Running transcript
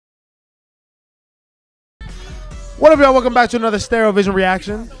What up, y'all? Welcome back to another Stereovision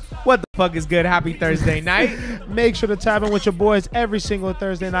reaction. What the fuck is good? Happy Thursday night. Make sure to tap in with your boys every single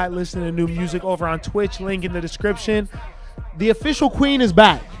Thursday night listening to new music over on Twitch. Link in the description. The official queen is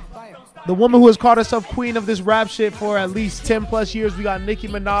back. The woman who has called herself queen of this rap shit for at least 10 plus years. We got Nicki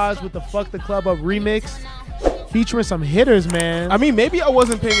Minaj with the Fuck the Club Up remix. Featuring some hitters, man. I mean, maybe I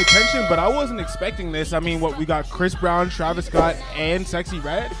wasn't paying attention, but I wasn't expecting this. I mean, what we got: Chris Brown, Travis Scott, and Sexyy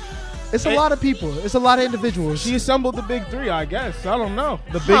Red. It's a lot of people. It's a lot of individuals. She assembled the big three, I guess. I don't know.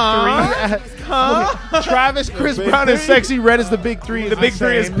 The big three. Travis, Chris Brown, and Sexyy Red is the big three. The big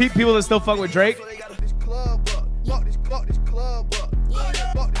three is people that still fuck with Drake.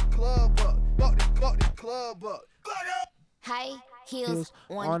 High heels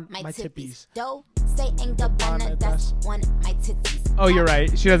on my tippies. Dough say ain't Gabbana, that's one of my titties. Oh, you're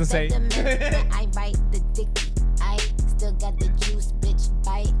right. She doesn't say. I bite the dicky. I still got the juice, bitch.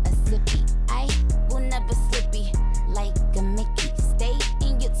 Bite a sippy. I will never slippy like a Mickey. Stay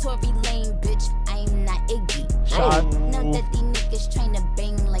in your Tory lane, bitch. I'm not Iggy. I know that these niggas trying to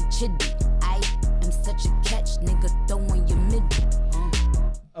bang like Chiddy. I am such a catch, nigga. Throwing your mid.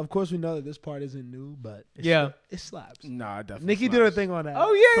 Of course, we know that this part isn't new, but it slaps. Nah, definitely. Nicki did her thing on that.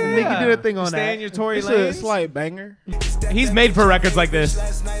 Oh yeah, Nicki did her thing on Stay that. in your Tory It's lane. a slight banger. He's made for records like this.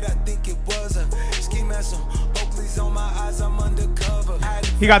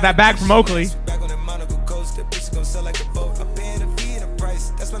 He got that bag from Oakley.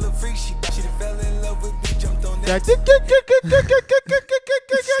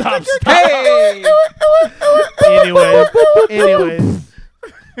 Stop. Hey. Anyways.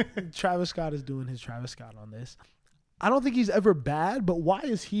 Travis Scott is doing his Travis Scott on this. I don't think he's ever bad, but why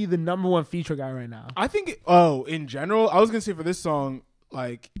is he the #1 feature guy right now? I think. In general, I was gonna say for this song,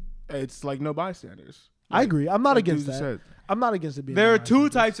 like it's like No Bystanders. Like, I agree. I'm not like against you that. said. I'm not against it being. There are No two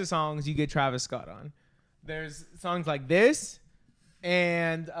Bystanders. types of songs you get Travis Scott on. There's songs like this,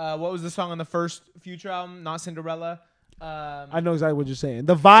 and what was the song on the first Future album? Not Cinderella. I know exactly what you're saying.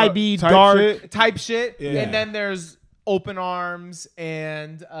 The vibey, type dark. shit. Type shit. Yeah. And then there's Open Arms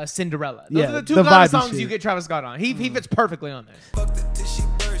and Cinderella. Those Yeah, are the two the kind of vibey songs shit. you get Travis Scott on. He fits perfectly on this.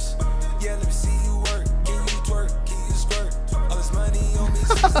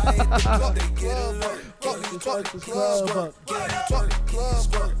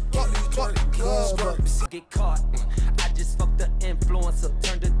 Get caught. I just fucked the influencer,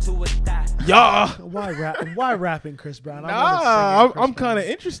 turned it to a thot. Yeah. Why rapping Chris Brown? I'm kind of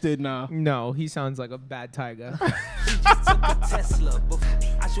interested now. No, he sounds like a bad tiger. Tesla.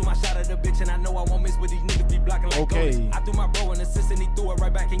 I shoot my shot at the bitch and I know I won't miss with these niggas be blocking like Okay. goalies. I threw my bro an assist and he threw it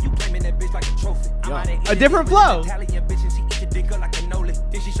right back and you came in that bitch like a trophy. I'm out of A different flow. Italian bitch and she eat your dick up like cannoli.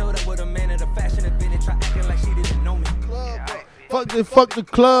 Then she showed up with a man at a fashion event and try acting like she didn't know me. Fuck the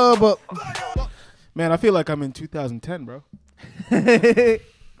club up. Man, I feel like I'm in 2010, bro. That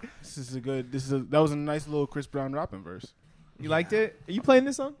was a nice little Chris Brown rapping verse. You liked it? Are you playing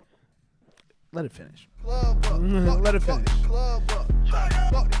this song? Let it finish. Let it finish.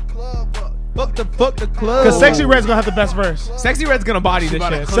 Fuck the club. Because Sexyy Red's gonna have the best verse. Sexyy Red's gonna body this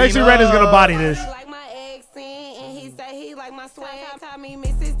shit. Sexyy Red is gonna body this. Like my accent, and he say he like my swag. Tell me,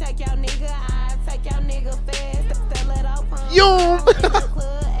 missus, take your nigga, I take your nigga fast. Sell it off on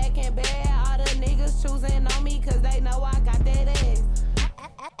club, acting bad. All the niggas choosing on me, cause they know I got that ass.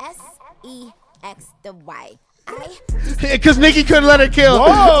 SEXY. Because Nicki couldn't let her kill.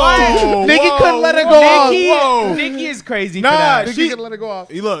 Whoa, Nicki couldn't let her go off. Nikki is crazy Nah, for that. Nicki couldn't let her go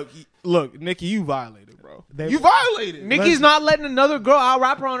off. Look, Nikki, you violated, bro. You violated. Nikki's not letting another girl out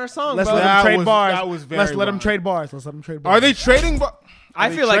rap her on her song, Let's bro. let them trade bars. That was very Let's let them wild. trade bars. Let's let them trade bars. Are they trading? I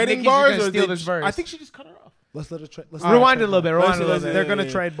feel like Nicki's gonna steal this verse. I think she just cut her off. Let's let her trade. Rewind it a little bit. Rewind it a little bit. They're gonna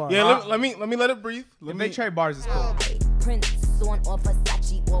trade bars. Yeah, let me let it breathe. If they trade bars, it's cool. Prince on or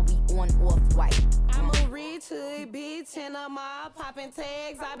Versace or we on off-white. I'm a rich hood bitch and I'm all popping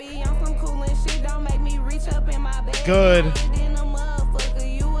tags. I be on some cool and shit, don't make me reach up in my bag. Good. Then a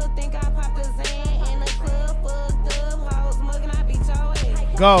motherfucker, you would think I popped a Zan in the club, fucked up, hoes mugging, I beat your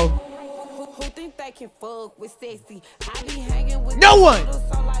ass. Go. Who think they can fuck with Sexy? I be hanging with No one. So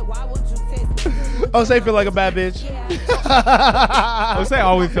like, why would you test me? Oh, say feel like a bad bitch. I'll say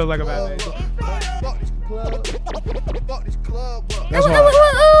always feels like a bad bitch. That's hard.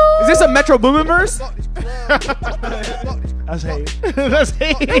 Is this a Metro Boomin verse? That's hate. That's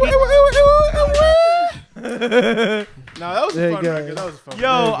hate. No, that was a fun record. That was a fun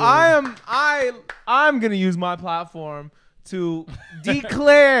record. I'm gonna use my platform to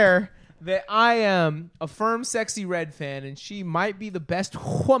declare that I am a firm Sexy Red fan, and she might be the best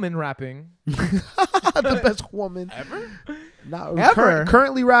woman rapping. The best woman Ever? Not Ever.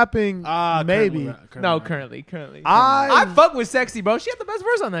 Currently rapping, maybe. Currently. I I fuck with Sexy, bro. She had the best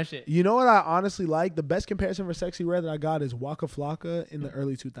verse on that shit. You know what I honestly like? The best comparison for Sexy Red that I got is Waka Flocka in the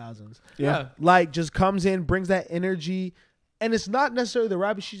early 2000s. Yeah. Like, just comes in, brings that energy, and it's not necessarily the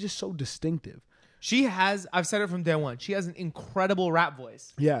rapping. She's just so distinctive. She has, I've said it from day one, she has an incredible rap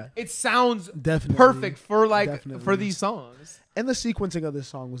voice. Yeah. It sounds Definitely. perfect for Definitely. for these songs. And the sequencing of this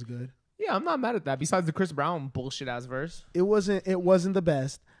song was good. Yeah, I'm not mad at that. Besides the Chris Brown bullshit ass verse. It wasn't the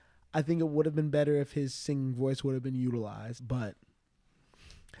best. I think it would have been better if his singing voice would have been utilized, but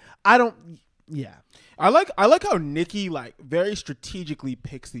I don't. Yeah, I like how Nicki like very strategically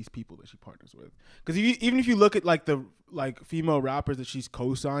picks these people that she partners with. Because even if you look at like the female rappers that she's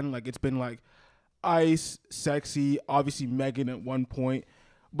co-signed, like it's been like Ice, Sexy, obviously Megan at one point,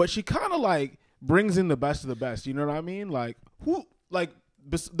 but she kind of like brings in the best of the best. You know what I mean? Like who like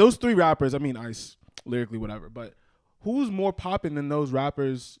those three rappers? I mean Ice lyrically whatever, but who's more popping than those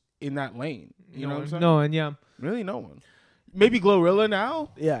rappers in that lane? You know what I'm saying? No, and yeah. Really, no one. Maybe Glorilla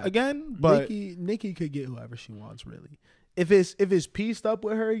now, yeah. again, but Nicki could get whoever she wants, really. If it's pieced up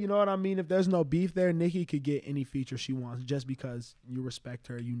with her, you know what I mean. If there's no beef there, Nicki could get any feature she wants, just because you respect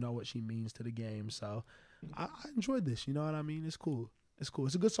her, you know what she means to the game. So I enjoyed this. You know what I mean. It's cool.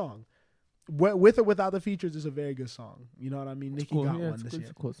 It's a good song. With or without the features, it's a very good song. You know what I mean. Nicki got one this year.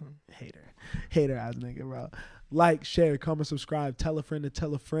 It's a cool song. Hater ass nigga, bro. Like, share, comment, subscribe, tell a friend to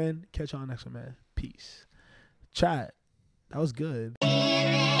tell a friend. Catch y'all next one, man. Peace. Chat. That was good.